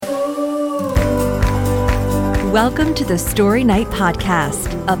Welcome to the Story Night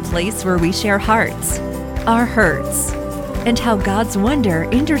Podcast, a place where we share hearts, our hurts, and how God's wonder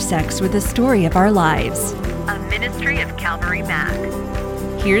intersects with the story of our lives. A ministry of Calvary Mac.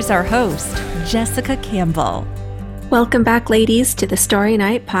 Here's our host, Jessica Campbell. Welcome back, ladies, to the Story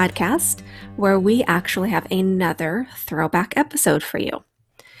Night Podcast, where we actually have another throwback episode for you.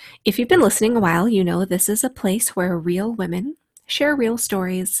 If you've been listening a while, you know this is a place where real women share real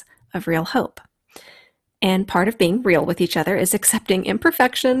stories of real hope. And part of being real with each other is accepting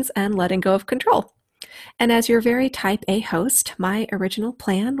imperfections and letting go of control. And as your very type A host, my original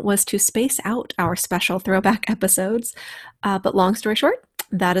plan was to space out our special throwback episodes, but long story short,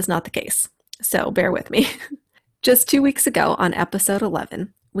 that is not the case. So bear with me. Just 2 weeks ago on episode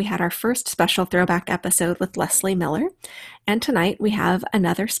 11, we had our first special throwback episode with Leslie Miller, and tonight we have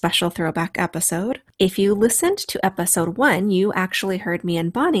another special throwback episode. If you listened to episode 1, you actually heard me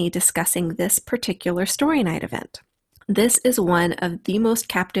and Bonnie discussing this particular Story Night event. This is one of the most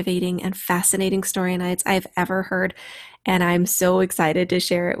captivating and fascinating story nights I've ever heard, and I'm so excited to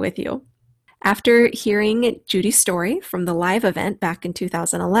share it with you. After hearing Judy's story from the live event back in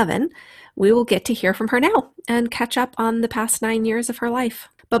 2011, we will get to hear from her now and catch up on the past 9 years of her life.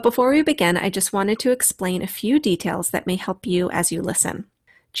 But before we begin, I just wanted to explain a few details that may help you as you listen.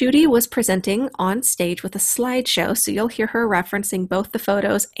 Judy was presenting on stage with a slideshow, so you'll hear her referencing both the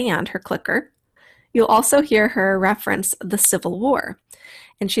photos and her clicker. You'll also hear her reference the Civil War,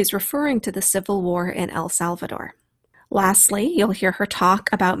 and she's referring to the Civil War in El Salvador. Lastly, you'll hear her talk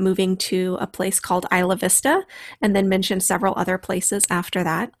about moving to a place called Isla Vista, and then mention several other places after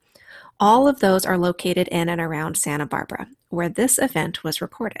that. All of those are located in and around Santa Barbara, where this event was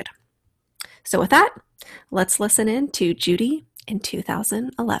recorded. So with that, let's listen in to Judy in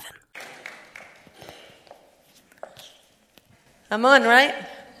 2011. I'm on, right?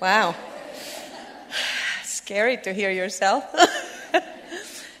 Wow. Scary to hear yourself.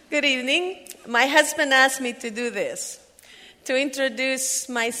 Good evening. My husband asked me to do this, to introduce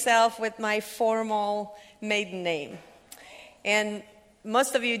myself with my formal maiden name. And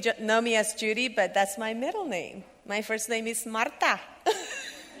most of you know me as Judy, but that's my middle name. My first name is Marta.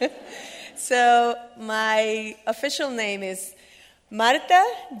 So my official name is Marta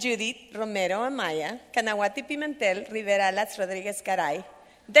Judith Romero Amaya, Canahuati Pimentel, Rivera Alas Rodriguez Garay,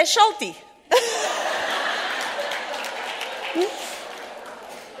 de Schulte.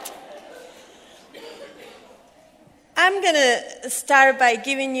 I'm going to start by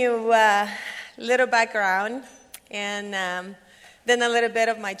giving you a little background and then a little bit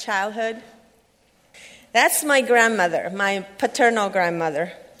of my childhood. That's my grandmother, my paternal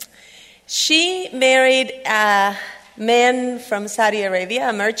grandmother. She married a man from Saudi Arabia,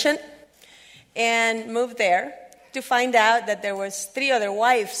 a merchant, and moved there to find out that there was 3 other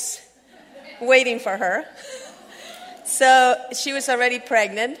wives waiting for her. So she was already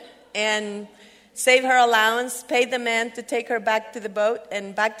pregnant and saved her allowance, paid the man to take her back to the boat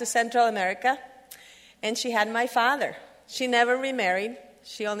and back to Central America. And she had my father. She never remarried.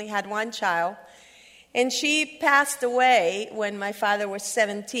 She only had 1 child. And she passed away when my father was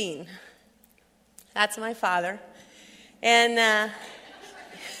 17. That's my father. And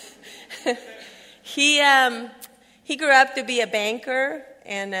he grew up to be a banker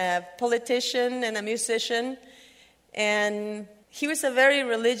and a politician and a musician. And he was a very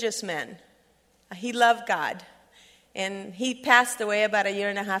religious man. He loved God. And he passed away about 1.5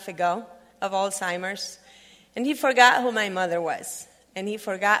 years ago of Alzheimer's. And he forgot who my mother was. And he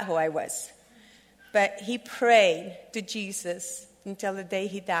forgot who I was. But he prayed to Jesus until the day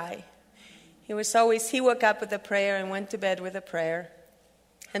he died. He woke up with a prayer and went to bed with a prayer.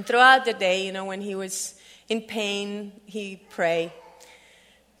 And throughout the day, when he was in pain, he prayed.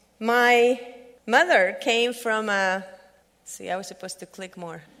 My mother came from I was supposed to click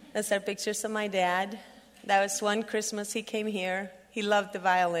more. Those are pictures of my dad. That was one Christmas he came here. He loved the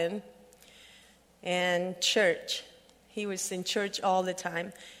violin. And church. He was in church all the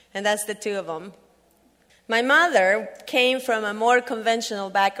time. And that's the 2 of them. My mother came from a more conventional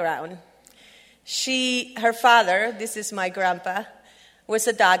background. Her father, this is my grandpa, was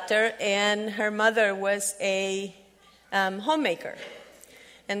a doctor, and her mother was a homemaker.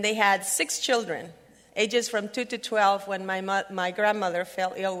 And they had 6 children, ages from 2 to 12 when my grandmother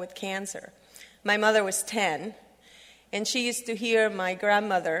fell ill with cancer. My mother was 10, and she used to hear my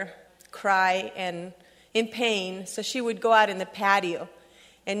grandmother cry and in pain, so she would go out in the patio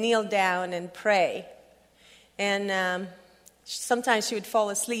and kneel down and pray. And sometimes she would fall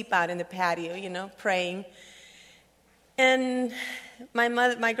asleep out in the patio, praying. And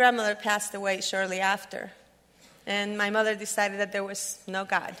my grandmother passed away shortly after. And my mother decided that there was no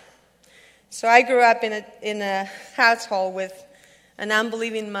God. So I grew up in a household with an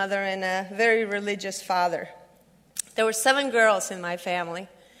unbelieving mother and a very religious father. There were 7 girls in my family.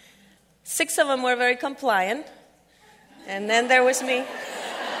 6 of them were very compliant, and then there was me.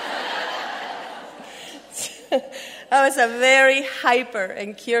 I was a very hyper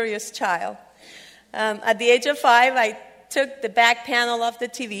and curious child. At the age of 5, I took the back panel of the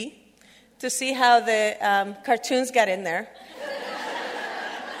TV to see how the cartoons got in there.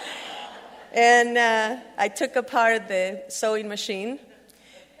 And I took apart the sewing machine,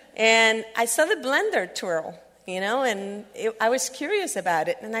 and I saw the blender twirl, and I was curious about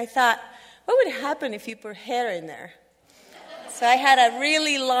it. And I thought, what would happen if you put hair in there? So I had a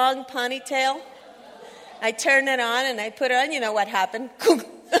really long ponytail. I turned it on, and I put it on. You know what happened?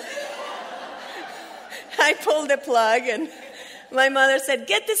 I pulled the plug, and my mother said,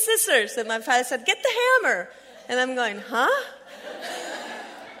 "Get the scissors." And my father said, "Get the hammer." And I'm going, huh?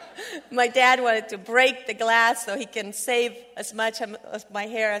 My dad wanted to break the glass so he can save as much of my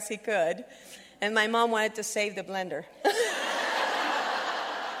hair as he could. And my mom wanted to save the blender.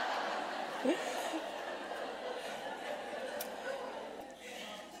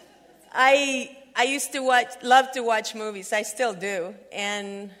 I used to love to watch movies. I still do.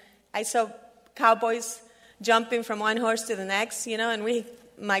 And I saw cowboys jumping from one horse to the next, and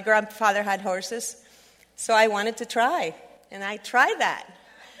my grandfather had horses. So I wanted to try. And I tried that.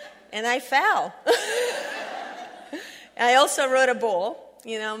 And I fell. I also rode a bull,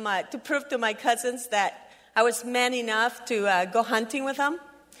 to prove to my cousins that I was man enough to go hunting with them.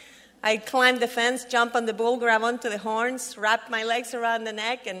 I climbed the fence, jumped on the bull, grabbed onto the horns, wrapped my legs around the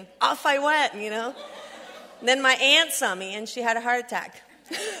neck, and off I went, Then my aunt saw me, and she had a heart attack.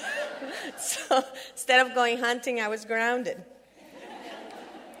 So instead of going hunting, I was grounded.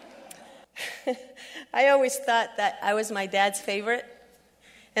 I always thought that I was my dad's favorite.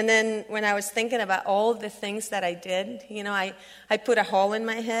 And then when I was thinking about all the things that I did, I put a hole in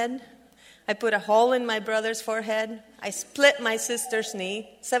my head. I put a hole in my brother's forehead. I split my sister's knee,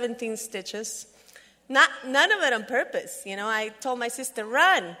 17 stitches. None of it on purpose. I told my sister,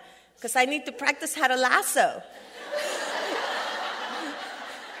 run, because I need to practice how to lasso.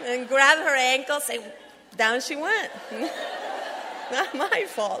 And grab her ankles, and down she went. Not my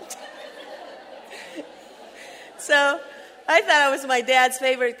fault. So I thought I was my dad's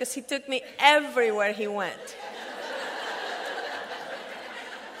favorite because he took me everywhere he went.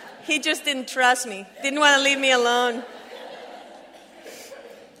 He just didn't trust me, didn't want to leave me alone.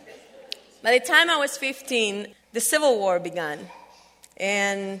 By the time I was 15, the Civil War began.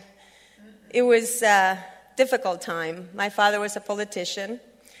 And it was a difficult time. My father was a politician.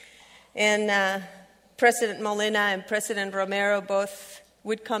 And President Molina and President Romero both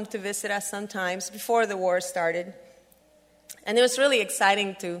would come to visit us sometimes before the war started. And it was really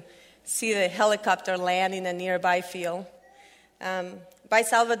exciting to see the helicopter land in a nearby field. By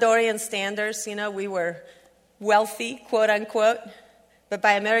Salvadorian standards, we were wealthy, quote unquote. But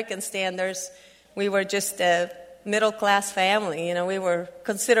by American standards, we were just a middle-class family. We were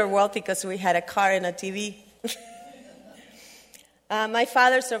considered wealthy because we had a car and a TV. My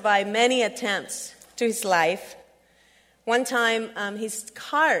father survived many attempts to his life. One time, his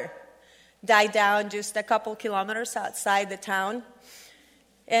car died down just a couple kilometers outside the town.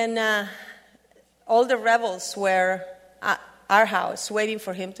 And all the rebels were at our house waiting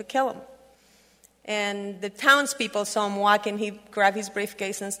for him to kill him. And the townspeople saw him walking. He grabbed his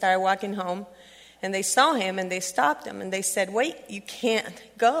briefcase and started walking home. And they saw him and they stopped him. And they said, "Wait, you can't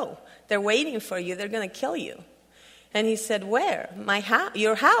go. They're waiting for you. They're going to kill you." And he said, "Where?"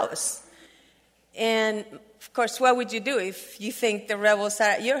 "Your house." And, of course, what would you do if you think the rebels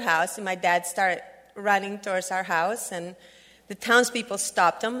are at your house? And my dad started running towards our house, and the townspeople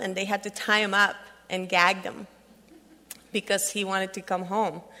stopped him, and they had to tie him up and gag him because he wanted to come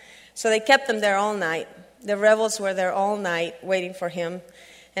home. So they kept him there all night. The rebels were there all night waiting for him.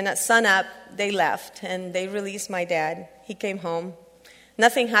 And at sunup, they left, and they released my dad. He came home.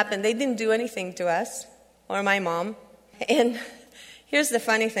 Nothing happened. They didn't do anything to us or my mom. And here's the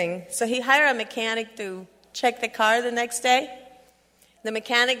funny thing. So he hired a mechanic to check the car the next day. The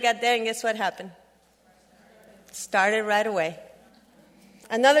mechanic got there, and guess what happened? Started right away.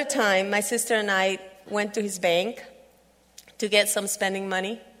 Another time, my sister and I went to his bank to get some spending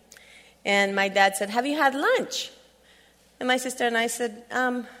money. And my dad said, "Have you had lunch?" And my sister and I said,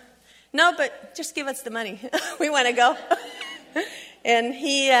 "No, but just give us the money. We want to go." And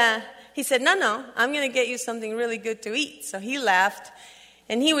he said, No, I'm going to get you something really good to eat. So he left,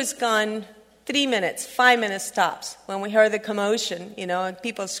 and he was gone 3 minutes, 5 minutes tops when we heard the commotion, and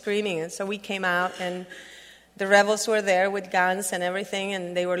people screaming. And so we came out, and the rebels were there with guns and everything,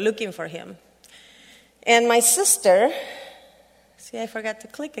 and they were looking for him. And my sister, see, I forgot to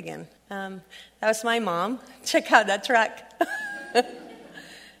click again. That was my mom. Check out that truck.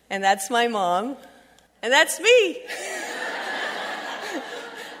 And that's my mom. And that's me.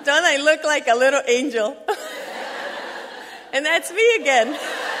 Don't I look like a little angel? And that's me again.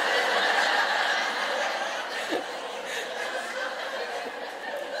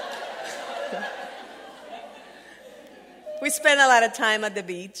 We spent a lot of time at the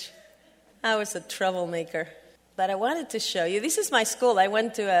beach. I was a troublemaker. But I wanted to show you. This is my school. I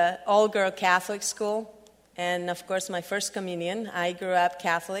went to an all-girl Catholic school. And, of course, my first communion. I grew up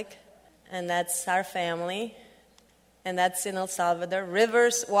Catholic. And that's our family. And that's in El Salvador.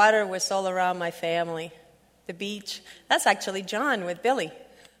 Rivers, water was all around my family. The beach. That's actually John with Billy.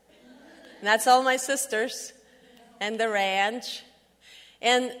 And that's all my sisters. And the ranch.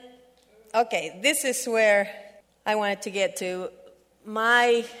 And, okay, this is where I wanted to get to.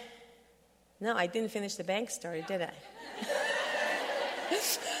 No, I didn't finish the bank story, did I?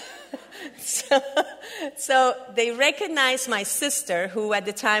 So they recognized my sister, who at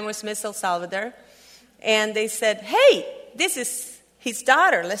the time was Miss El Salvador, and they said, hey, this is his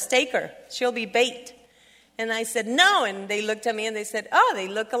daughter, let's take her. She'll be bait. And I said, no, and they looked at me and they said, oh, they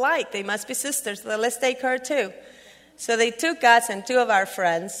look alike. They must be sisters. Well, let's take her too. So they took us and two of our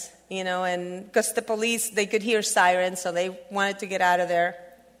friends, and because the police, they could hear sirens, so they wanted to get out of there.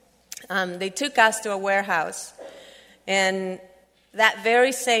 They took us to a warehouse, and that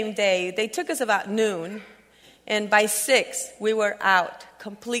very same day, they took us about noon, and by 6, we were out,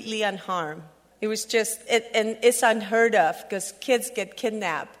 completely unharmed. It was just, and it's unheard of, because kids get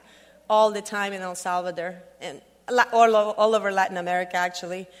kidnapped all the time in El Salvador, and all over Latin America,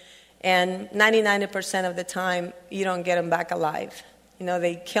 actually, and 99% of the time, you don't get them back alive.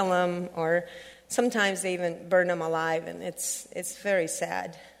 They kill them, or sometimes they even burn them alive, and it's very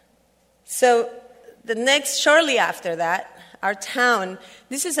sad. So shortly after that, our town,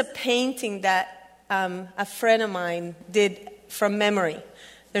 this is a painting that a friend of mine did from memory.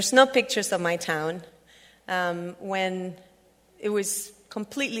 There's no pictures of my town. When it was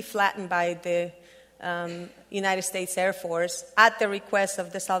completely flattened by the United States Air Force at the request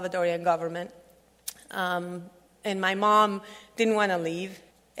of the Salvadorian government. And my mom didn't want to leave,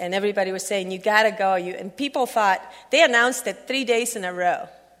 and everybody was saying, you got to go. And people thought, they announced it 3 days in a row.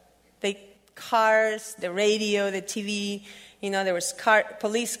 The cars, the radio, the TV, there was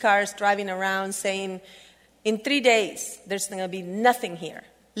police cars driving around saying, in 3 days, there's going to be nothing here.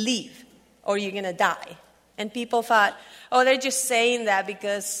 Leave, or you're going to die. And people thought, oh, they're just saying that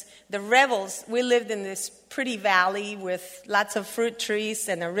because the rebels, we lived in this pretty valley with lots of fruit trees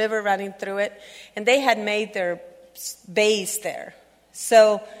and a river running through it, and they had made their base there.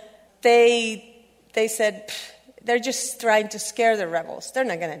 So they said, they're just trying to scare the rebels. They're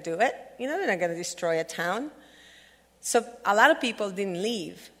not going to do it. They're not going to destroy a town. So a lot of people didn't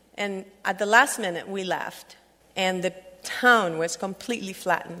leave. And at the last minute, we left. And the town was completely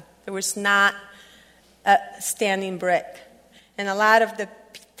flattened. There was not a standing brick. And a lot of the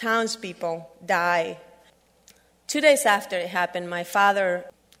townspeople died. 2 days after it happened, my father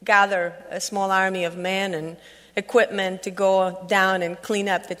gathered a small army of men and equipment to go down and clean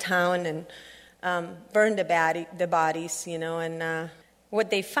up the town and burn the bodies, And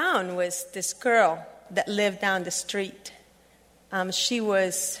what they found was this girl that lived down the street. She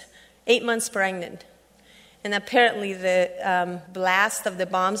was 8 months pregnant. And apparently the blast of the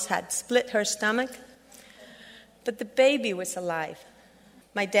bombs had split her stomach. But the baby was alive.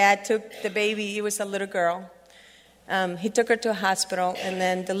 My dad took the baby. It was a little girl. He took her to a hospital and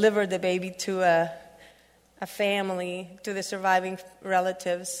then delivered the baby to a family, to the surviving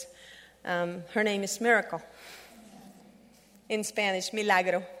relatives. Her name is Miracle. In Spanish,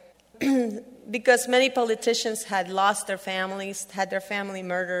 Milagro. Because many politicians had lost their families, had their family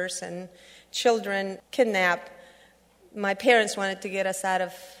murders, and children kidnapped. My parents wanted to get us out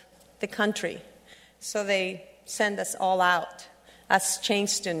of the country, so they sent us all out as change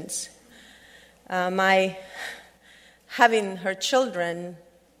students. Having her children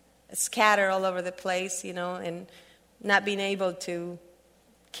scatter all over the place, and not being able to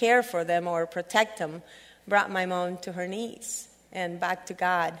care for them or protect them, brought my mom to her knees and back to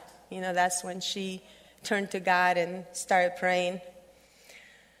God. That's when she turned to God and started praying.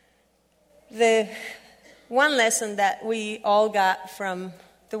 The one lesson that we all got from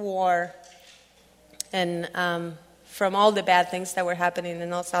the war and from all the bad things that were happening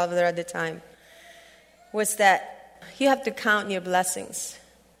in El Salvador at the time was that you have to count your blessings.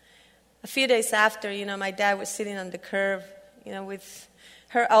 A few days after, my dad was sitting on the curb, with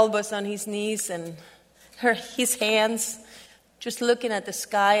her elbows on his knees and his hands, just looking at the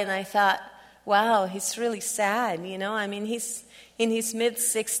sky, and I thought, wow, he's really sad, you know? I mean, he's in his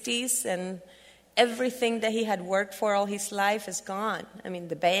mid-60s, and everything that he had worked for all his life is gone. I mean,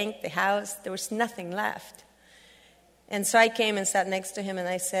 the bank, the house, there was nothing left. And so I came and sat next to him, and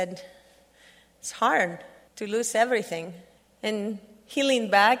I said, it's hard to lose everything. And he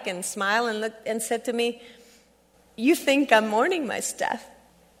leaned back and smiled and looked and said to me, you think I'm mourning my stuff?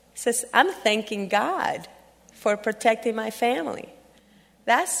 He says, I'm thanking God for protecting my family.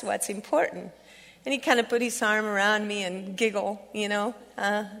 That's what's important. And he kind of put his arm around me and giggled, you know.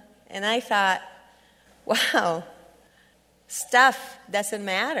 And I thought, wow, stuff doesn't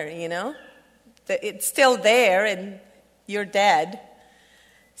matter, you know. It's still there and you're dead.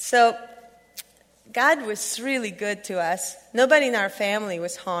 So God was really good to us. Nobody in our family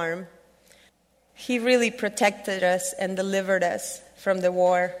was harmed. He really protected us and delivered us from the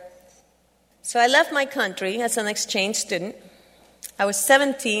war. So I left my country as an exchange student. I was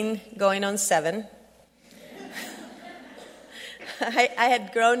 17, going on 7. I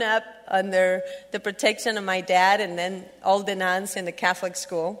had grown up under the protection of my dad and then all the nuns in the Catholic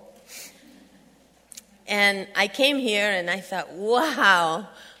school. And I came here and I thought, wow,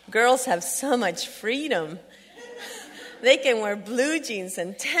 girls have so much freedom. They can wear blue jeans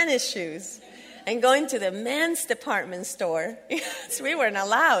and tennis shoes and go into the men's department store. We weren't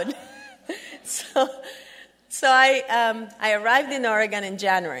allowed. So I arrived in Oregon in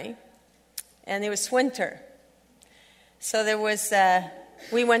January, and it was winter. So there was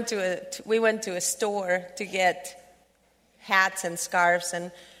we went to a store to get hats and scarves,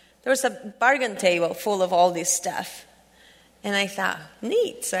 and there was a bargain table full of all this stuff. And I thought,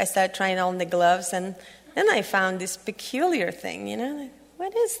 neat. So I started trying on the gloves, and then I found this peculiar thing, you know.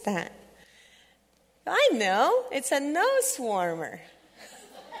 What is that? I know. It's a nose warmer.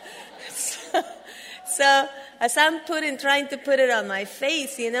 So as I'm trying to put it on my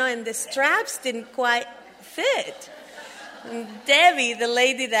face, you know, and the straps didn't quite fit. And Debbie, the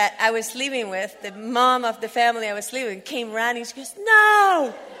lady that I was living with, the mom of the family I was living with, came running. She goes,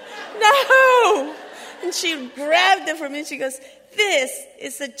 no! And she grabbed it from me. She goes, this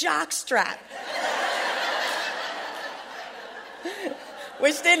is a jock strap.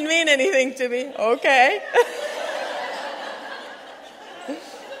 Which didn't mean anything to me. Okay.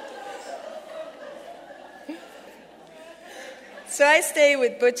 So I stayed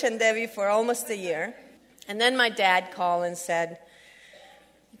with Butch and Debbie for almost a year. And then my dad called and said,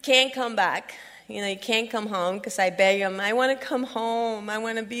 you can't come back. You know, you can't come home, because I begged him, I want to come home. I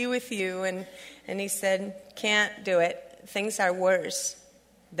want to be with you. And he said, can't do it. Things are worse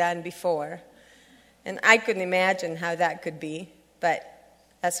than before. And I couldn't imagine how that could be, but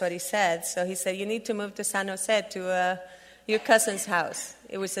that's what he said. So he said, you need to move to San Jose to your cousin's house.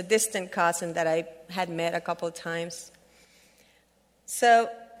 It was a distant cousin that I had met a couple of times. So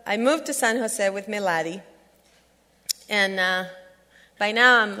I moved to San Jose with Milady. And by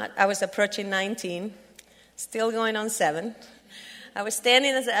now I was approaching 19, still going on 7. I was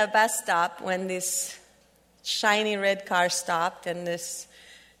standing at a bus stop when this shiny red car stopped, and this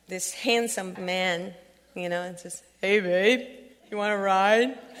handsome man, you know, says, hey, babe, you want to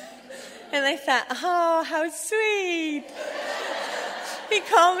ride? And I thought, oh, how sweet. He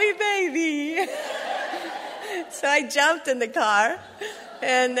called me baby. So I jumped in the car,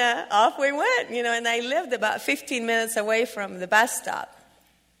 and off we went, you know, and I lived about 15 minutes away from the bus stop.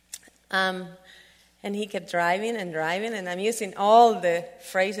 And he kept driving, and I'm using all the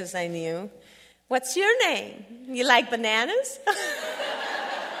phrases I knew. What's your name? You like bananas?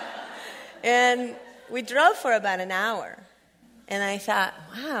 And we drove for about an hour. And I thought,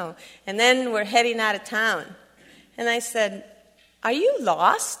 wow. And then we're heading out of town. And I said, are you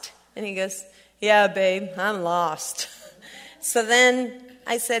lost? And he goes, yeah, babe, I'm lost. So then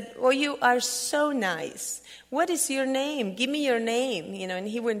I said, well, you are so nice. What is your name? Give me your name. You know, and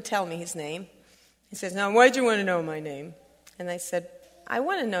he wouldn't tell me his name. He says, now, why do you want to know my name? And I said, I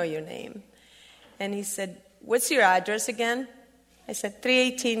want to know your name. And he said, what's your address again? I said,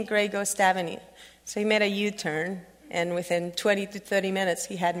 318 Grey Ghost Avenue. So he made a U-turn, and within 20 to 30 minutes,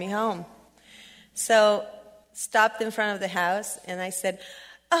 he had me home. So stopped in front of the house, and I said,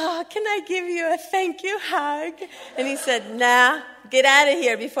 oh, can I give you a thank you hug? And he said, nah, get out of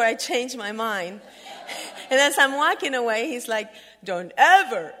here before I change my mind. And as I'm walking away, he's like, don't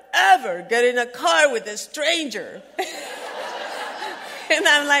ever, ever get in a car with a stranger. And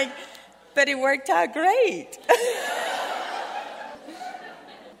I'm like, but it worked out great.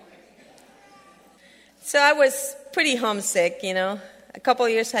 So I was pretty homesick, you know. A couple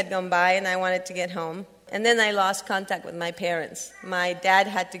of years had gone by, and I wanted to get home. And then I lost contact with my parents. My dad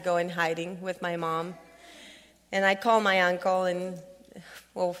had to go in hiding with my mom. And I called my uncle, and,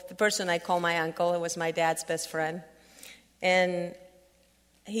 well, the person I called my uncle, it was my dad's best friend. And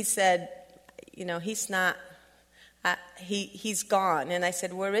he said, he's not, he's gone. And I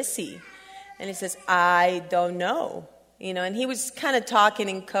said, where is he? And he says, I don't know. And he was kind of talking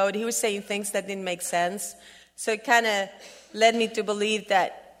in code. He was saying things that didn't make sense. So it kind of led me to believe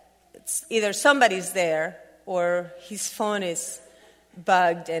that it's either somebody's there or his phone is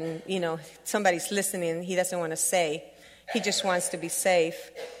bugged and, somebody's listening and he doesn't want to say. He just wants to be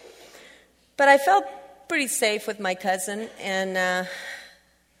safe. But I felt pretty safe with my cousin, and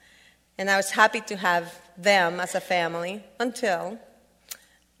I was happy to have them as a family until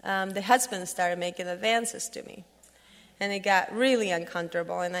the husband started making advances to me. And it got really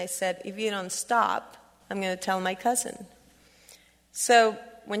uncomfortable, and I said, if you don't stop, I'm going to tell my cousin. So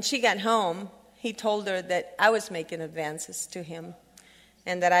when she got home, he told her that I was making advances to him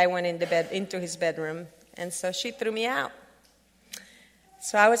and that I went into his bedroom, and so she threw me out.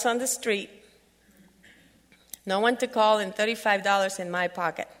 So I was on the street, no one to call, and $35 in my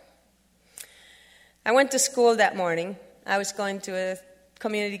pocket. I went to school that morning. I was going to a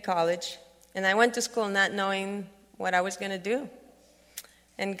community college, and I went to school not knowing what I was going to do.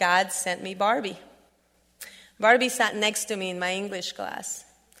 And God sent me Barbie. Barbie sat next to me in my English class.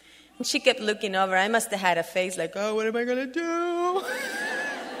 And she kept looking over. I must have had a face like, oh, what am I going to do?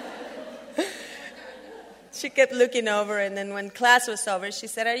 She kept looking over, and then when class was over, she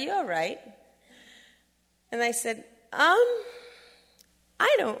said, are you all right? And I said, I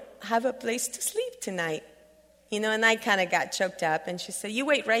don't have a place to sleep tonight. And I kind of got choked up, and she said, you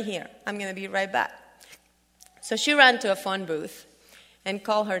wait right here. I'm going to be right back. So she ran to a phone booth and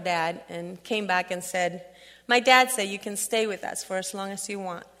called her dad and came back and said, my dad said you can stay with us for as long as you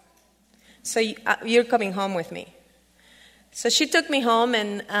want. So you're coming home with me. So she took me home,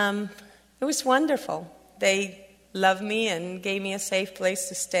 and it was wonderful. They loved me and gave me a safe place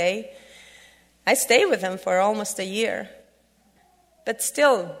to stay. I stayed with them for almost a year. But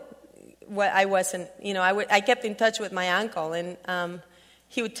still, I wasn't, I kept in touch with my uncle, and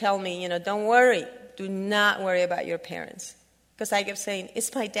he would tell me, don't worry. Do not worry about your parents. Because I kept saying,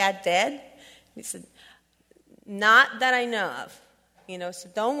 is my dad dead? And he said, not that I know of. So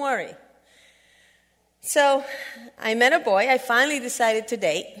don't worry. So I met a boy. I finally decided to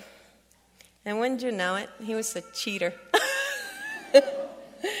date. And wouldn't you know it, he was a cheater.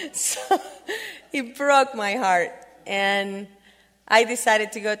 So he broke my heart. And I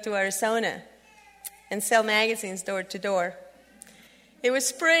decided to go to Arizona and sell magazines door to door. It was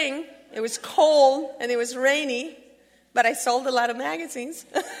spring. It was cold, and it was rainy, but I sold a lot of magazines.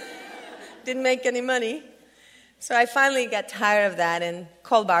 Didn't make any money. So I finally got tired of that and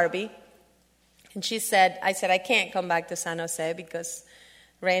called Barbie. And I said, I can't come back to San Jose because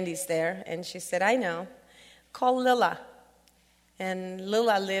Randy's there. And she said, I know. Call Lila. And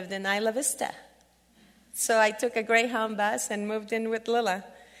Lila lived in Isla Vista. So I took a Greyhound bus and moved in with Lila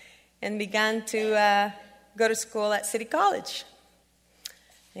and began to go to school at City College.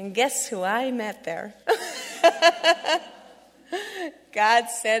 And guess who I met there? God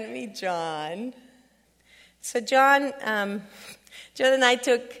sent me John. So John and I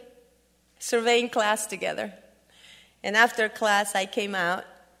took surveying class together. And after class, I came out,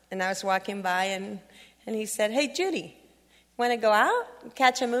 and I was walking by, and he said, hey, Judy, want to go out and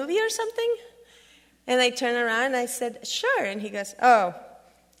catch a movie or something? And I turned around, and I said, sure. And he goes, oh,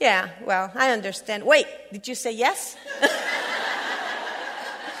 yeah, well, I understand. Wait, did you say yes?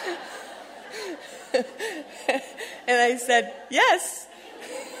 And I said, yes.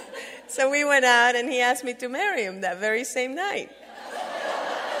 So we went out, and he asked me to marry him that very same night.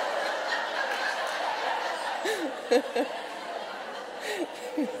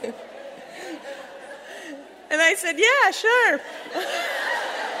 And I said, yeah, sure.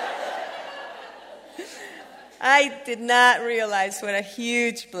 I did not realize what a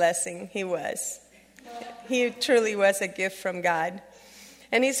huge blessing he was. He truly was a gift from God.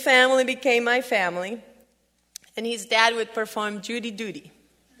 And his family became my family. And his dad would perform Judy duty.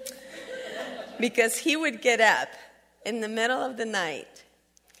 Because he would get up in the middle of the night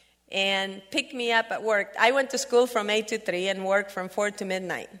and pick me up at work. I went to school from 8 to 3 and worked from 4 to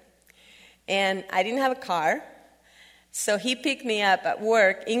midnight. And I didn't have a car. So he picked me up at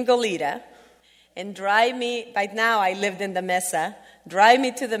work in Goleta and drive me. By now I lived in the Mesa. Drive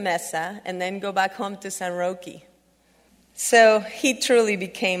me to the Mesa and then go back home to San Roque. So he truly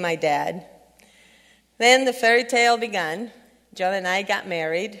became my dad. Then the fairy tale began. John and I got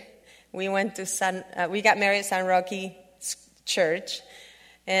married. We got married at San Roque Church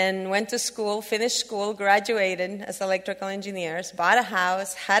and went to school, finished school, graduated as electrical engineers, bought a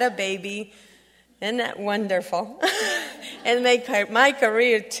house, had a baby, Isn't that wonderful? And my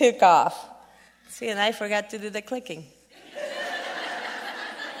career took off. See, and I forgot to do the clicking.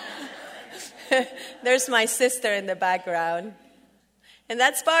 There's my sister in the background. And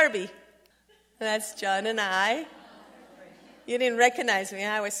that's Barbie. That's John and I. You didn't recognize me.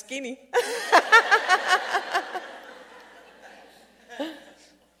 I was skinny.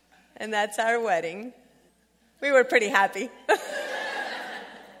 And that's our wedding. We were pretty happy.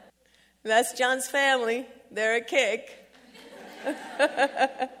 That's John's family. They're a kick.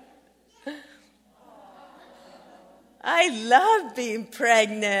 I love being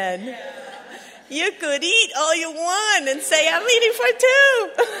pregnant. You could eat all you want and say, I'm eating for two.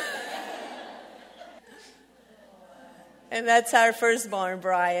 And that's our firstborn,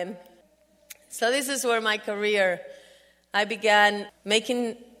 Brian. So this is where my career, I began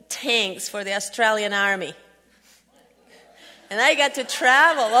making tanks for the Australian Army. And I got to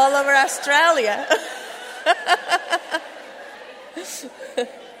travel all over Australia.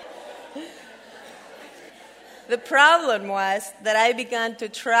 The problem was that I began to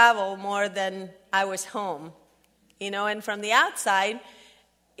travel more than I was home. And from the outside,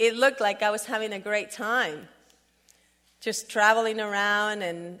 it looked like I was having a great time. Just traveling around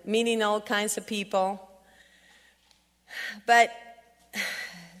and meeting all kinds of people. But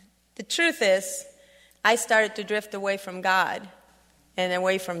the truth is, I started to drift away from God and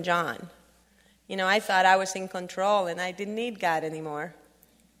away from John. I thought I was in control and I didn't need God anymore.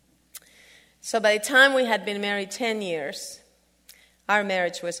 So by the time we had been married 10 years, our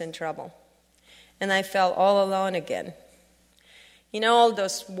marriage was in trouble. And I felt all alone again. All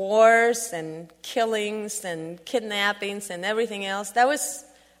those wars and killings and kidnappings and everything else, that was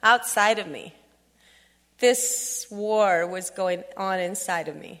outside of me. This war was going on inside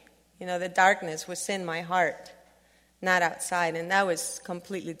of me. The darkness was in my heart, not outside, and that was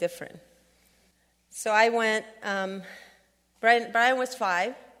completely different. So I went, Brian was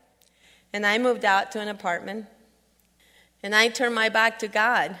 5, and I moved out to an apartment, and I turned my back to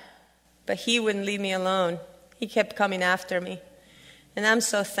God, but He wouldn't leave me alone. He kept coming after me, and I'm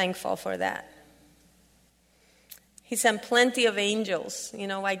so thankful for that. He sent plenty of angels.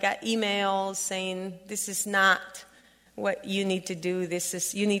 I got emails saying, this is not what you need to do.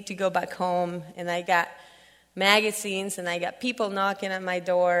 You need to go back home. And I got magazines, and I got people knocking at my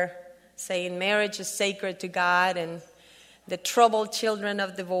door saying marriage is sacred to God and the troubled children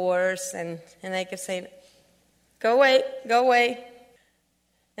of divorce. And I kept saying, go away.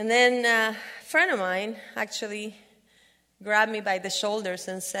 And then a friend of mine actually grabbed me by the shoulders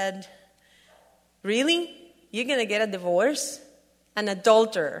and said, really? You're going to get a divorce? An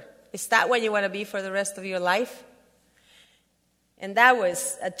adulterer? Is that what you want to be for the rest of your life? And that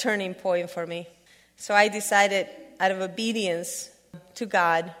was a turning point for me. So I decided, out of obedience to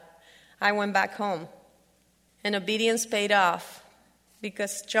God, I went back home. And obedience paid off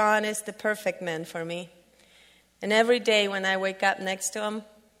because John is the perfect man for me. And every day when I wake up next to him,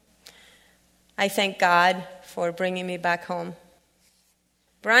 I thank God for bringing me back home.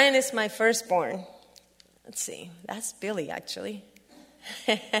 Brian is my firstborn. Let's see, that's Billy, actually.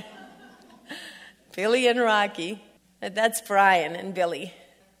 Billy and Rocky. That's Brian and Billy.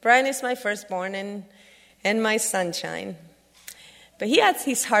 Brian is my firstborn and my sunshine. But he had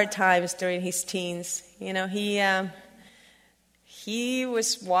his hard times during his teens. He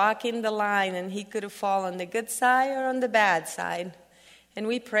was walking the line, and he could have fallen on the good side or on the bad side. And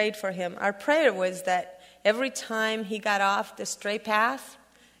we prayed for him. Our prayer was that every time he got off the straight path,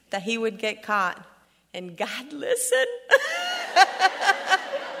 that he would get caught. And God listened.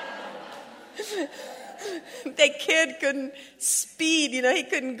 The kid couldn't speed. He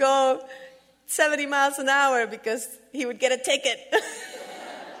couldn't go 70 miles an hour because he would get a ticket.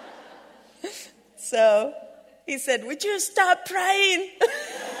 So he said, would you stop praying?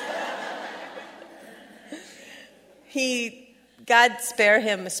 God spared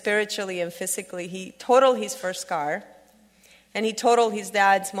him spiritually and physically. He totaled his first car, and he totaled his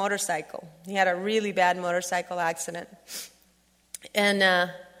dad's motorcycle. He had a really bad motorcycle accident.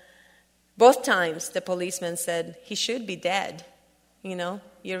 And both times the policeman said, he should be dead.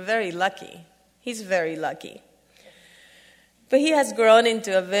 You're very lucky. He's very lucky. But he has grown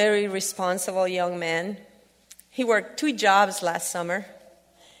into a very responsible young man. He worked 2 jobs last summer,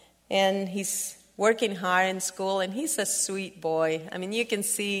 and he's working hard in school, and he's a sweet boy. I mean, you can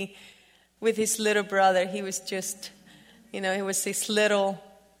see with his little brother, he was just, he was this little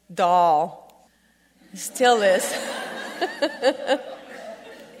doll. He still is.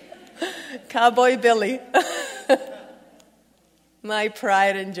 Cowboy Billy. My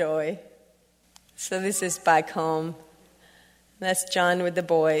pride and joy. So this is back home. That's John with the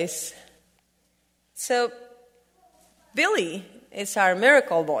boys. So Billy is our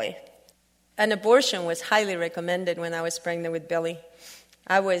miracle boy. An abortion was highly recommended when I was pregnant with Billy.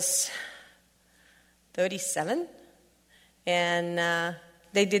 I was 37, and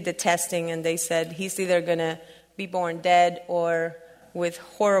they did the testing, and they said he's either going to be born dead or with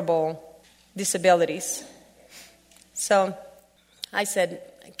horrible disabilities. So I said,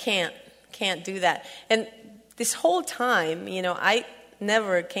 I can't do that. And this whole time, I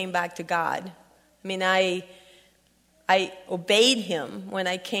never came back to God. I mean, I obeyed him when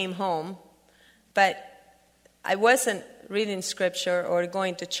I came home, but I wasn't reading scripture or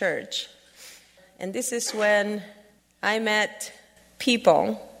going to church. And this is when I met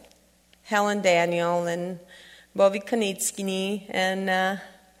people, Helen Daniel and Bobby Konitsky and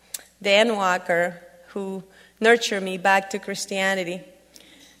Dan Walker, who nurtured me back to Christianity.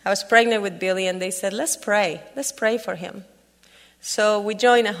 I was pregnant with Billy, and they said, let's pray for him. So we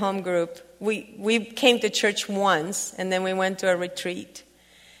joined a home group. We came to church once, and then we went to a retreat.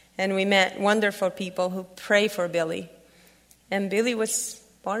 And we met wonderful people who pray for Billy. And Billy was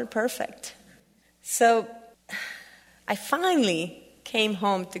born perfect. So I finally came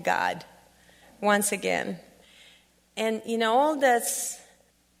home to God once again. And, all this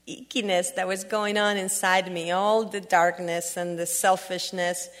ickiness that was going on inside me, all the darkness and the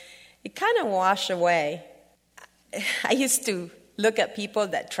selfishness, it kind of washed away. I used to look at people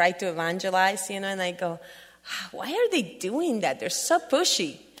that try to evangelize, and I go, why are they doing that? They're so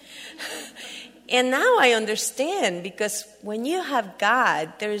pushy. And now I understand, because when you have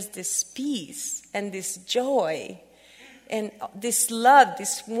God, there's this peace and this joy and this love,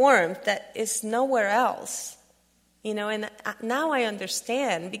 this warmth that is nowhere else. And now I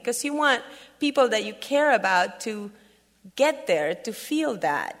understand, because you want people that you care about to get there, to feel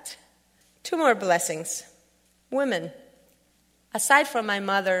that. 2 more blessings. Women. Aside from my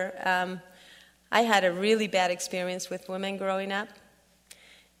mother, I had a really bad experience with women growing up.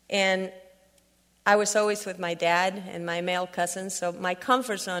 And I was always with my dad and my male cousins, so my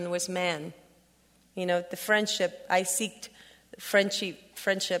comfort zone was men. The friendship, I seeked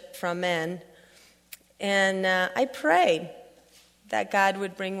friendship from men. And I prayed that God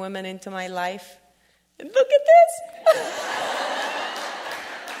would bring women into my life. And look at this!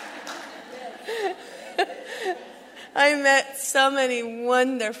 I met so many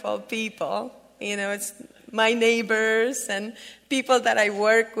wonderful people. It's my neighbors and people that I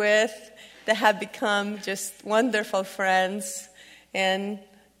work with that have become just wonderful friends. And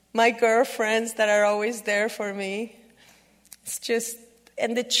my girlfriends that are always there for me. It's just,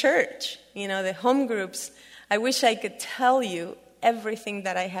 and the church, the home groups. I wish I could tell you everything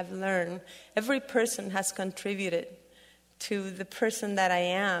that I have learned. Every person has contributed to the person that I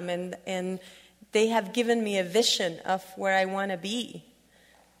am, and they have given me a vision of where I want to be,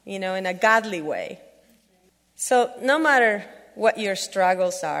 in a godly way. So no matter what your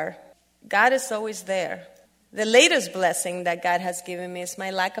struggles are, God is always there. The latest blessing that God has given me is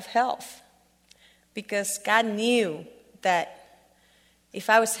my lack of health, because God knew that if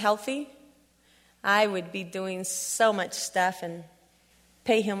I was healthy, I would be doing so much stuff and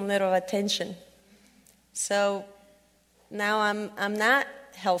pay him little attention. So now I'm not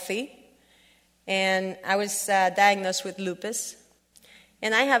healthy, and I was diagnosed with lupus.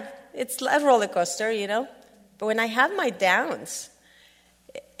 And it's a roller coaster, but when I have my downs,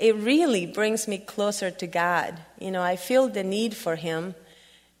 it really brings me closer to God. I feel the need for him,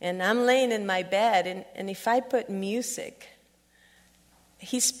 and I'm laying in my bed, and if I put music,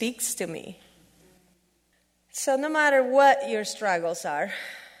 he speaks to me. So no matter what your struggles are,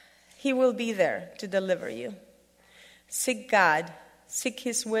 he will be there to deliver you. Seek God. Seek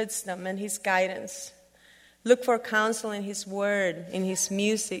his wisdom and his guidance. Look for counsel in his word, in his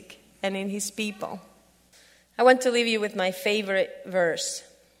music, and in his people. I want to leave you with my favorite verse.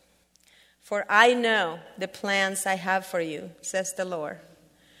 For I know the plans I have for you, says the Lord.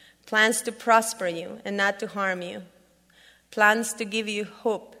 Plans to prosper you and not to harm you. Plans to give you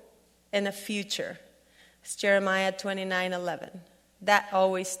hope and a future. It's Jeremiah 29:11. That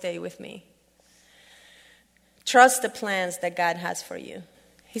always stay with me. Trust the plans that God has for you.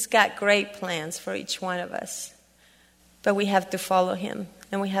 He's got great plans for each one of us. But we have to follow him,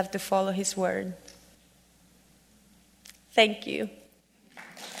 and we have to follow his word. Thank you.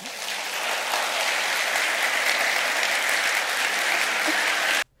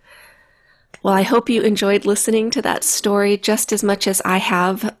 Well, I hope you enjoyed listening to that story just as much as I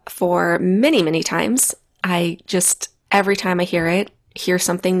have for many, many times. Every time I hear it, hear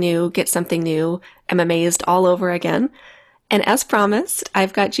something new, get something new, am amazed all over again. And as promised,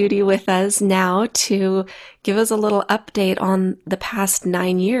 I've got Judy with us now to give us a little update on the past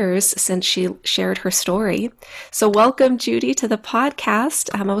 9 years since she shared her story. So welcome, Judy, to the podcast.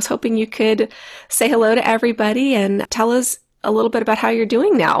 I was hoping you could say hello to everybody and tell us a little bit about how you're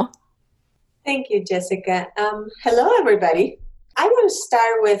doing now. Thank you, Jessica. Hello, everybody. I want to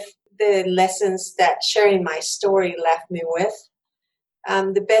start with the lessons that sharing my story left me with.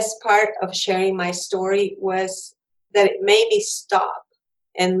 The best part of sharing my story was that it made me stop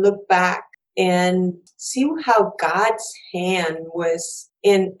and look back and see how God's hand was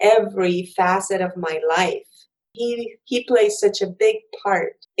in every facet of my life. He played such a big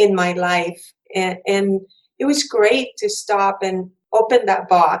part in my life, and it was great to stop and open that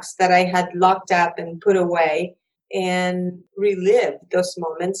box that I had locked up and put away and relive those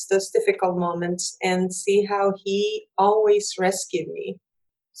moments, those difficult moments, and see how He always rescued me.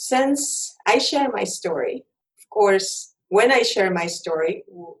 Since I share my story, of course, when I share my story,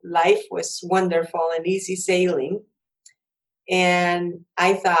 life was wonderful and easy sailing. And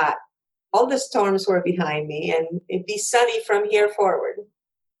I thought all the storms were behind me and it'd be sunny from here forward.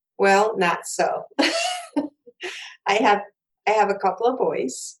 Well, not so. I have a couple of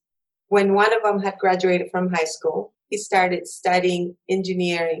boys. When one of them had graduated from high school, he started studying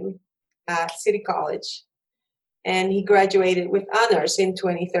engineering at City College. And he graduated with honors in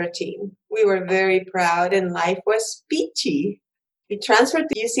 2013. We were very proud and life was peachy. He transferred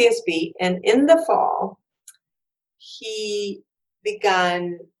to UCSB, and in the fall, he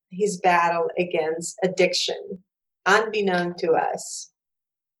began his battle against addiction, unbeknown to us.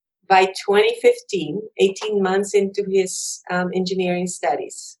 By 2015, 18 months into his engineering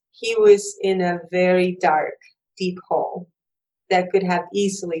studies, he was in a very dark, deep hole that could have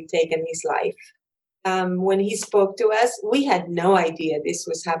easily taken his life. When he spoke to us, we had no idea this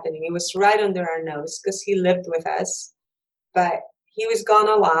was happening. It was right under our nose because he lived with us. But he was gone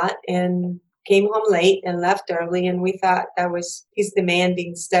a lot and came home late and left early, and we thought that was his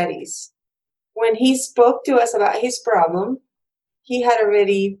demanding studies. When he spoke to us about his problem, he had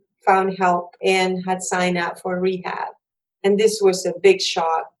already found help and had signed up for rehab. And this was a big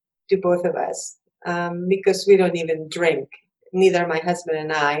shock to both of us because we don't even drink, neither my husband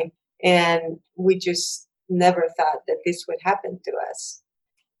and I. And we just never thought that this would happen to us.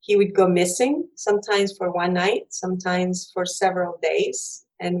 He would go missing, sometimes for one night, sometimes for several days.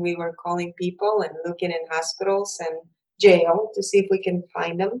 And we were calling people and looking in hospitals and jail to see if we can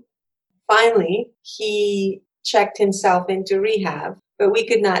find him. Finally, he checked himself into rehab, but we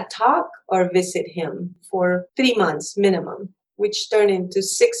could not talk or visit him for 3 months minimum, which turned into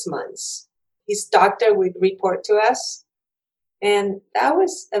 6 months. His doctor would report to us. And that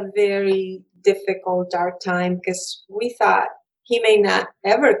was a very difficult, dark time because we thought he may not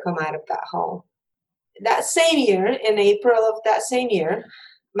ever come out of that hole. That same year, in April of that same year,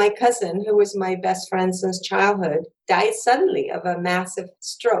 my cousin, who was my best friend since childhood, died suddenly of a massive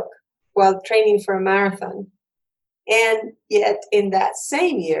stroke while training for a marathon. And yet in that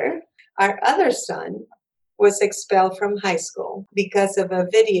same year, our other son was expelled from high school because of a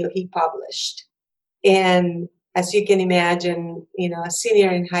video he published. And as you can imagine, a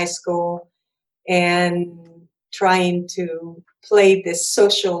senior in high school and trying to play this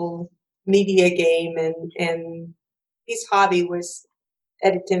social media game, and his hobby was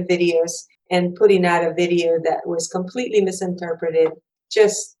editing videos, and putting out a video that was completely misinterpreted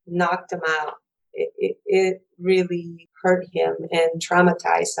just knocked him out. It really hurt him and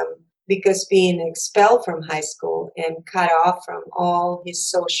traumatized him because being expelled from high school and cut off from all his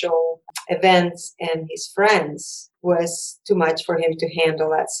social events and his friends was too much for him to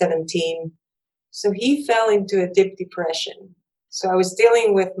handle at 17. So he fell into a deep depression. So I was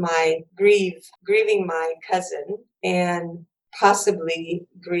dealing with my grieving my cousin and possibly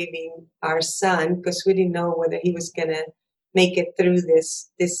grieving our son because we didn't know whether he was going to make it through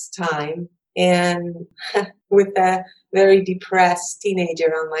this time. And with a very depressed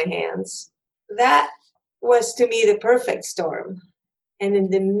teenager on my hands. That was to me the perfect storm. And in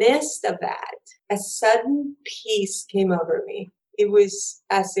the midst of that, a sudden peace came over me. It was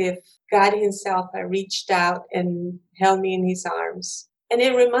as if God Himself had reached out and held me in His arms. And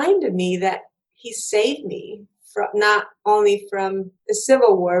it reminded me that He saved me from not only from the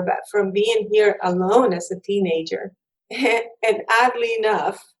Civil War, but from being here alone as a teenager. And oddly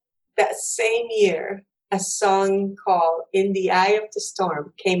enough, that same year, a song called In the Eye of the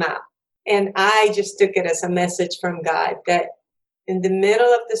Storm came out. And I just took it as a message from God that in the middle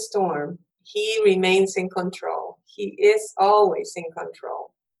of the storm, He remains in control. He is always in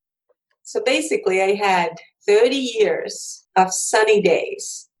control. So basically, I had 30 years of sunny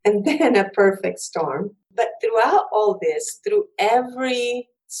days and then a perfect storm. But throughout all this, through every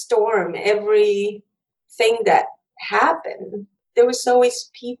storm, every thing that happened, there was always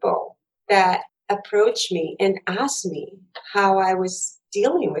people that approached me and asked me how I was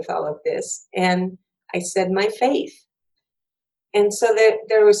dealing with all of this. And I said, my faith. And so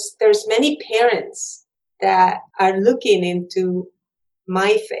there's many parents that are looking into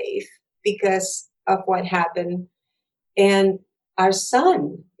my faith because of what happened. And our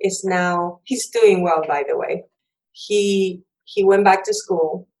son is now, he's doing well, by the way. He went back to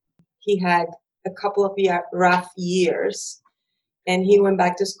school. He had a couple of rough years, and he went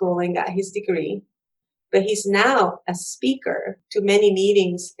back to school and got his degree. But he's now a speaker to many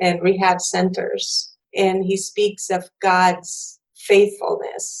meetings and rehab centers. And he speaks of God's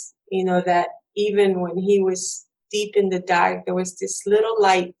faithfulness, that even when he was deep in the dark, there was this little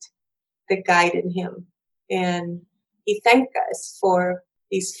light that guided him. And he thanked us for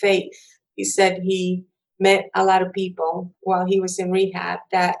his faith. He said he met a lot of people while he was in rehab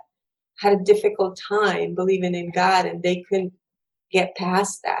that had a difficult time believing in God, and they couldn't get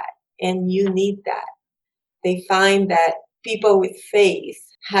past that. And you need that. They find that people with faith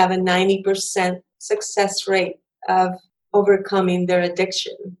have a 90% success rate of overcoming their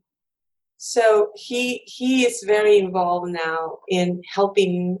addiction. So he is very involved now in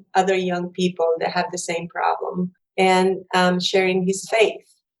helping other young people that have the same problem and sharing his faith,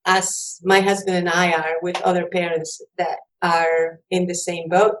 as my husband and I are with other parents that are in the same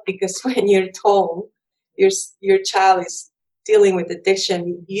boat. Because when you're told your child is dealing with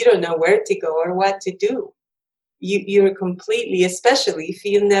addiction, you don't know where to go or what to do. You're completely, especially if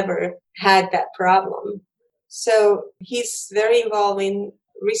you never had that problem. So he's very involved in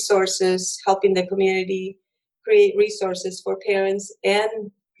resources, helping the community create resources for parents and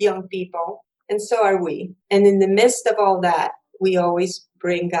young people. And so are we. And in the midst of all that, we always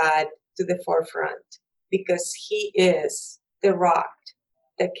bring God to the forefront, because he is the rock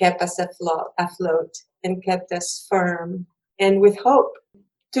that kept us afloat and kept us firm and with hope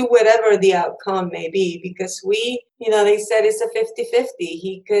to whatever the outcome may be. Because they said it's a 50-50.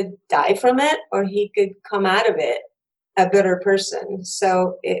 He could die from it, or he could come out of it a better person.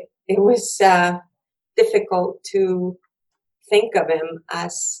 So it was difficult to think of him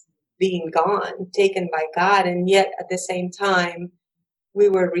as being gone, taken by God. And yet at the same time, we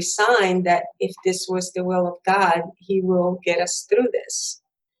were resigned that if this was the will of God, he will get us through this.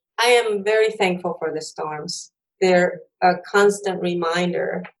 I am very thankful for the storms. They're a constant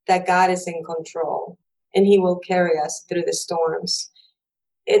reminder that God is in control and he will carry us through the storms.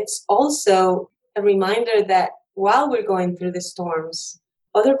 It's also a reminder that while we're going through the storms,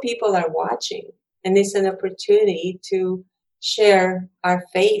 other people are watching, and it's an opportunity to share our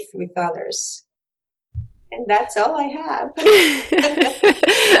faith with others. And that's all I have.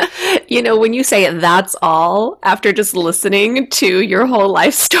 When you say that's all, after just listening to your whole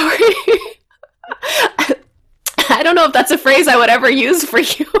life story, I don't know if that's a phrase I would ever use for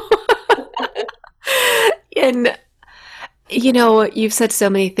you. And, you've said so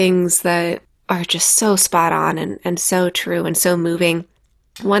many things that are just so spot on and so true and so moving.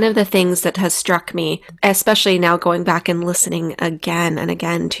 One of the things that has struck me, especially now going back and listening again and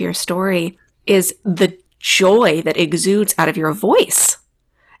again to your story, is the joy that exudes out of your voice.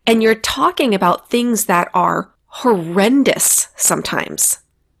 And you're talking about things that are horrendous sometimes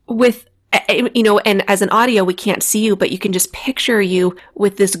with, and as an audio, we can't see you, but you can just picture you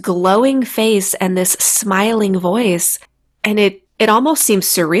with this glowing face and this smiling voice. And it almost seems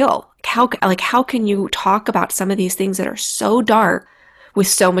surreal. How can you talk about some of these things that are so dark with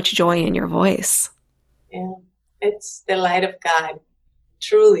so much joy in your voice? Yeah, it's the light of God.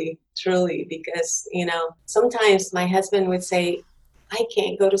 Truly, truly, because, sometimes my husband would say, I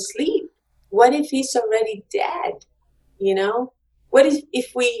can't go to sleep. What if he's already dead? What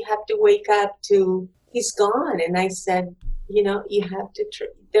if we have to wake up to he's gone? And I said, you have to,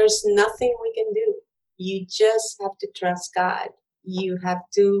 there's nothing we can do. You just have to trust God. You have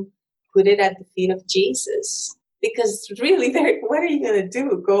to put it at the feet of Jesus. Because really, what are you going to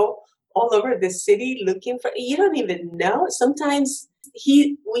do? Go all over the city looking for, you don't even know. Sometimes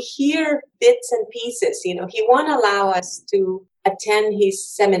we hear bits and pieces, he won't allow us to attend his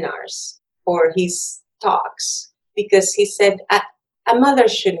seminars or his talks, because he said a mother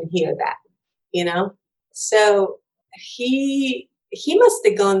shouldn't hear that, So he must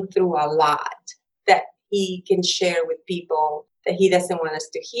have gone through a lot that he can share with people that he doesn't want us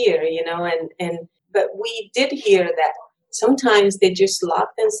to hear, but we did hear that sometimes they just lock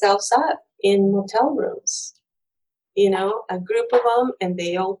themselves up in motel rooms, a group of them, and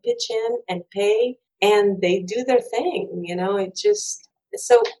they all pitch in and pay, and they do their thing,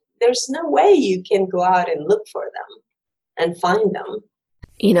 So there's no way you can go out and look for them and find them.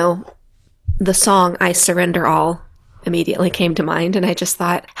 You know, the song I Surrender All immediately came to mind, and I just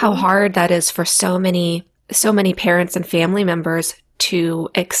thought how hard that is for so many parents and family members to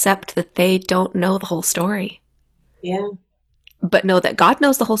accept that they don't know the whole story. Yeah. But know that God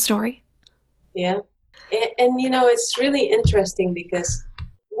knows the whole story. Yeah. And it's really interesting because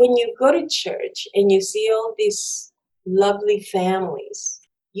when you go to church and you see all these lovely families,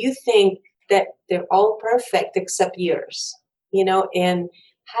 you think that they're all perfect except yours, and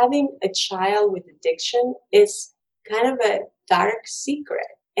having a child with addiction is kind of a dark secret.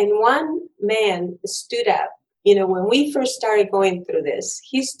 And one man stood up, when we first started going through this,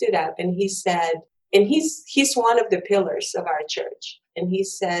 he stood up and he said, and he's one of the pillars of our church. And he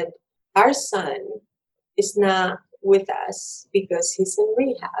said, our son is not with us because he's in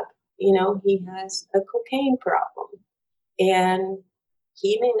rehab. He has a cocaine problem and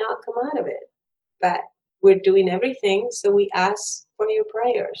he may not come out of it, but we're doing everything. So we ask for your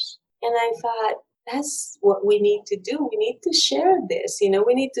prayers. And I thought, that's what we need to do. We need to share this.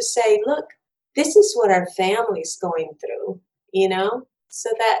 We need to say, look, this is what our family's going through, so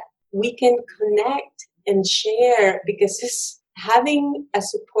that we can connect and share, because having a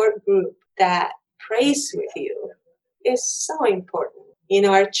support group that prays with you is so important.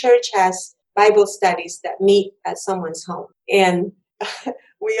 Our church has Bible studies that meet at someone's home. And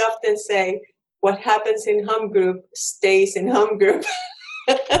we often say, what happens in home group stays in home group.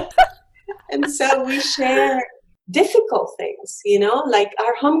 And so we share difficult things, like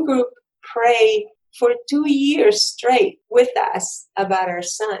our home group prayed for 2 years straight with us about our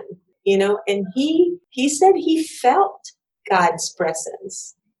son, and he said he felt God's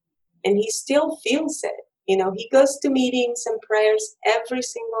presence and he still feels it. He goes to meetings and prayers every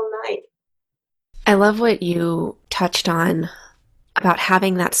single night. I love what you touched on about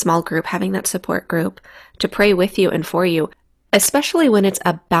having that small group, having that support group to pray with you and for you, especially when it's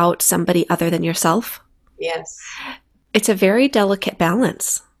about somebody other than yourself. Yes. It's a very delicate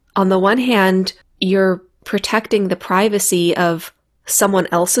balance. On the one hand, you're protecting the privacy of someone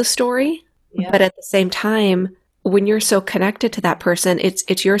else's story, but at the same time, when you're so connected to that person,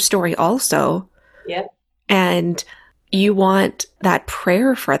 it's your story also. Yep. And you want that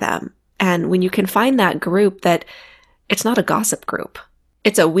prayer for them. And when you can find that group that it's not a gossip group,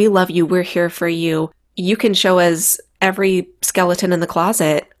 it's a we love you, we're here for you. You can show us every skeleton in the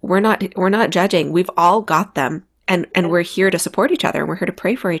closet. We're not judging. We've all got them. And we're here to support each other, and we're here to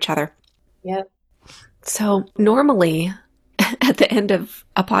pray for each other. Yeah. So normally at the end of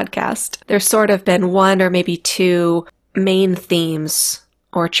a podcast, there's sort of been one or maybe two main themes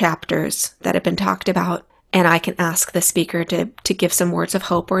or chapters that have been talked about. And I can ask the speaker to give some words of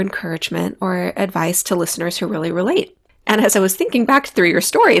hope or encouragement or advice to listeners who really relate. And as I was thinking back through your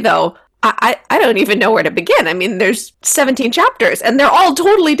story, though, I don't even know where to begin. I mean, there's 17 chapters and they're all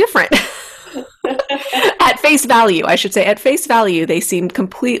totally different. At face value, I should say, at face value, they seemed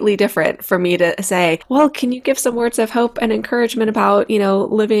completely different for me to say, well, can you give some words of hope and encouragement about,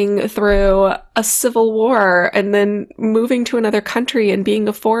 living through a civil war and then moving to another country and being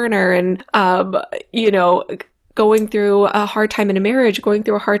a foreigner and, going through a hard time in a marriage, going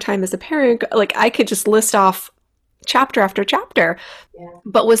through a hard time as a parent. Like, I could just list off chapter after chapter. Yeah.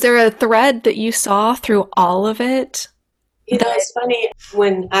 But was there a thread that you saw through all of it? It's funny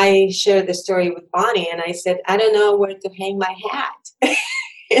when I shared the story with Bonnie and I said, I don't know where to hang my hat.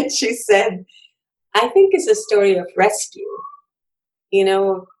 And she said, I think it's a story of rescue.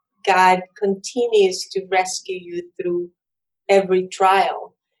 God continues to rescue you through every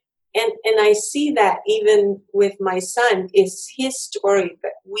trial. And I see that even with my son, it's his story,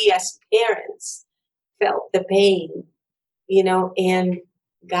 but we as parents felt the pain, and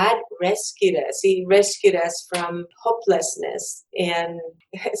God rescued us. He rescued us from hopelessness and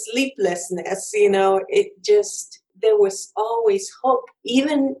sleeplessness. There was always hope.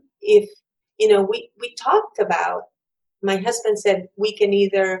 Even if, we talked about, my husband said,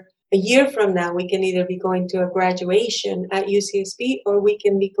 a year from now, we can either be going to a graduation at UCSB or we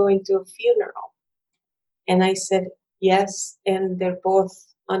can be going to a funeral. And I said, yes, and they're both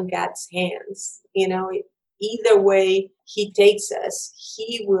on God's hands. Either way he takes us,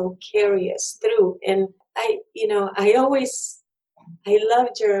 he will carry us through. And I love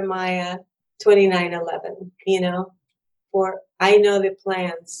Jeremiah 29:11, for I know the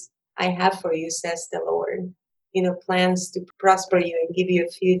plans I have for you, says the Lord, plans to prosper you and give you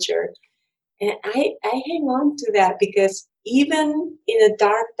a future. And I hang on to that because even in a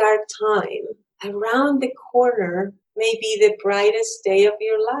dark, dark time, around the corner may be the brightest day of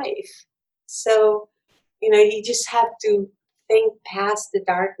your life. So, you just have to think past the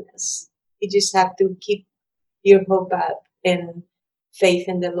darkness. You just have to keep your hope up and faith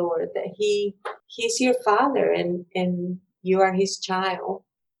in the Lord that He's your Father and you are His child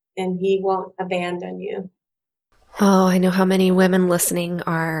and He won't abandon you. Oh, I know how many women listening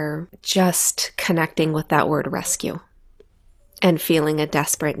are just connecting with that word rescue and feeling a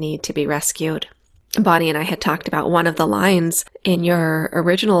desperate need to be rescued. Bonnie and I had talked about one of the lines in your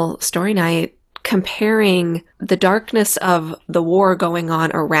original story night comparing the darkness of the war going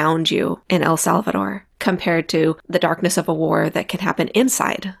on around you in El Salvador compared to the darkness of a war that can happen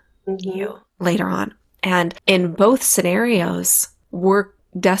inside you later on. And in both scenarios, we're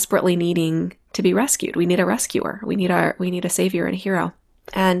desperately needing to be rescued. We need a rescuer. We need a savior and a hero.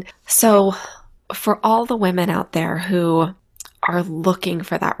 And so for all the women out there who are looking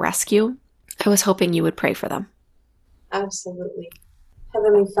for that rescue, I was hoping you would pray for them. Absolutely.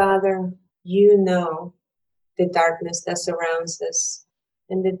 Heavenly Father, you know the darkness that surrounds us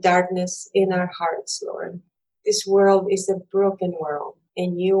and the darkness in our hearts, Lord. This world is a broken world,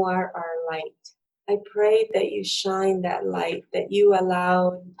 and you are our light. I pray that you shine that light, that you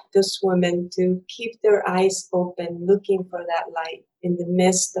allow those women to keep their eyes open, looking for that light in the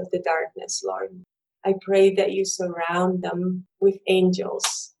midst of the darkness, Lord. I pray that you surround them with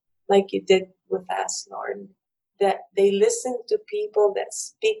angels, like you did with us, Lord. That they listen to people that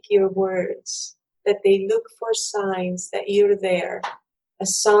speak your words, that they look for signs that you're there, a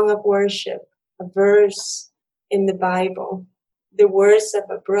song of worship, a verse in the Bible, the words of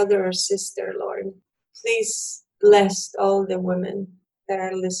a brother or sister, Lord. Please bless all the women that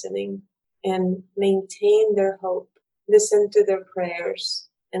are listening and maintain their hope, listen to their prayers,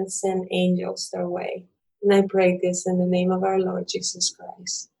 and send angels their way. And I pray this in the name of our Lord Jesus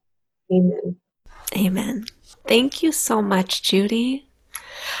Christ. Amen. Amen. Thank you so much, Judy.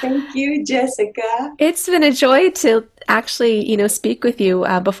 Thank you, Jessica. It's been a joy to actually, speak with you.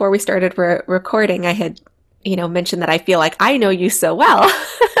 Before we started recording, I had, mentioned that I feel like I know you so well,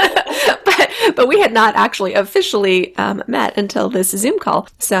 but we had not actually officially met until this Zoom call.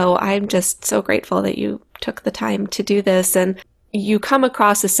 So I'm just so grateful that you took the time to do this, and you come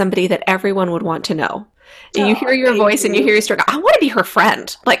across as somebody that everyone would want to know. You hear your voice and you hear your story. I want to be her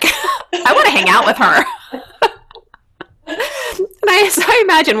friend. Like, I want to hang out with her. And so I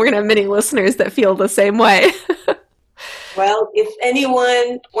imagine we're going to have many listeners that feel the same way. Well, if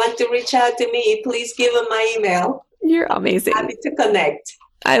anyone wants to reach out to me, please give them my email. You're amazing. Happy to connect.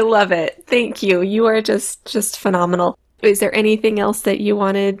 I love it. Thank you. You are just phenomenal. Is there anything else that you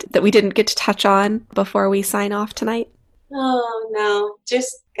wanted that we didn't get to touch on before we sign off tonight? Oh, no.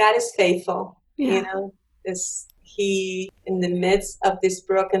 Just God is faithful. Yeah. He, in the midst of this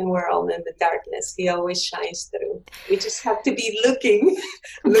broken world and the darkness, He always shines through. We just have to be looking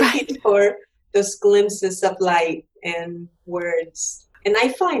for those glimpses of light and words. And I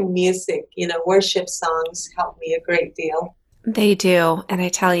find music, worship songs help me a great deal. They do. And I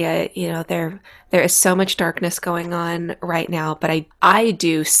tell you, there is so much darkness going on right now, but I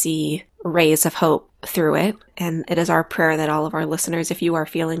do see rays of hope through it. And it is our prayer that all of our listeners, if you are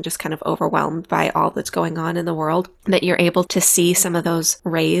feeling just kind of overwhelmed by all that's going on in the world, that you're able to see some of those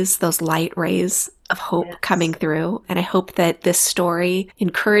rays, those light rays of hope coming through. And I hope that this story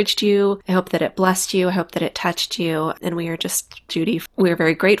encouraged you. I hope that it blessed you. I hope that it touched you. And we are just, Judy, we're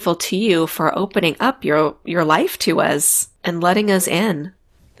very grateful to you for opening up your life to us and letting us in.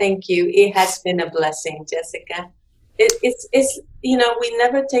 Thank you. It has been a blessing, Jessica. It's we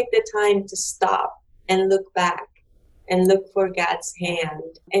never take the time to stop and look back and look for God's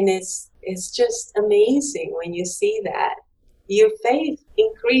hand. And it's just amazing when you see that. Your faith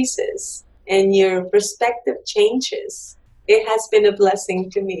increases and your perspective changes. It has been a blessing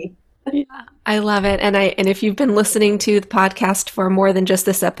to me. Yeah, I love it. And if you've been listening to the podcast for more than just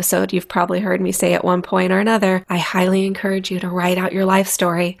this episode, you've probably heard me say at one point or another, I highly encourage you to write out your life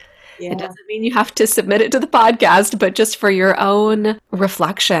story. Yeah. It doesn't mean you have to submit it to the podcast, but just for your own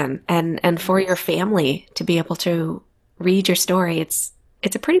reflection and for your family to be able to read your story. It's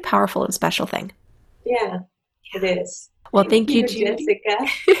a pretty powerful and special thing. Yeah, it is. Well, thank you, Jessica.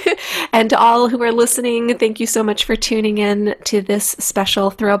 And to all who are listening, thank you so much for tuning in to this special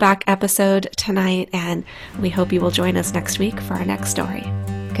throwback episode tonight. And we hope you will join us next week for our next story.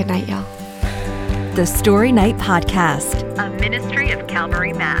 Good night, y'all. The Story Night Podcast, a ministry of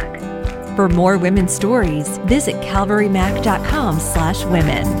Calvary Mac. For more women's stories, visit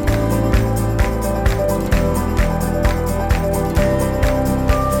calvarymac.com/women.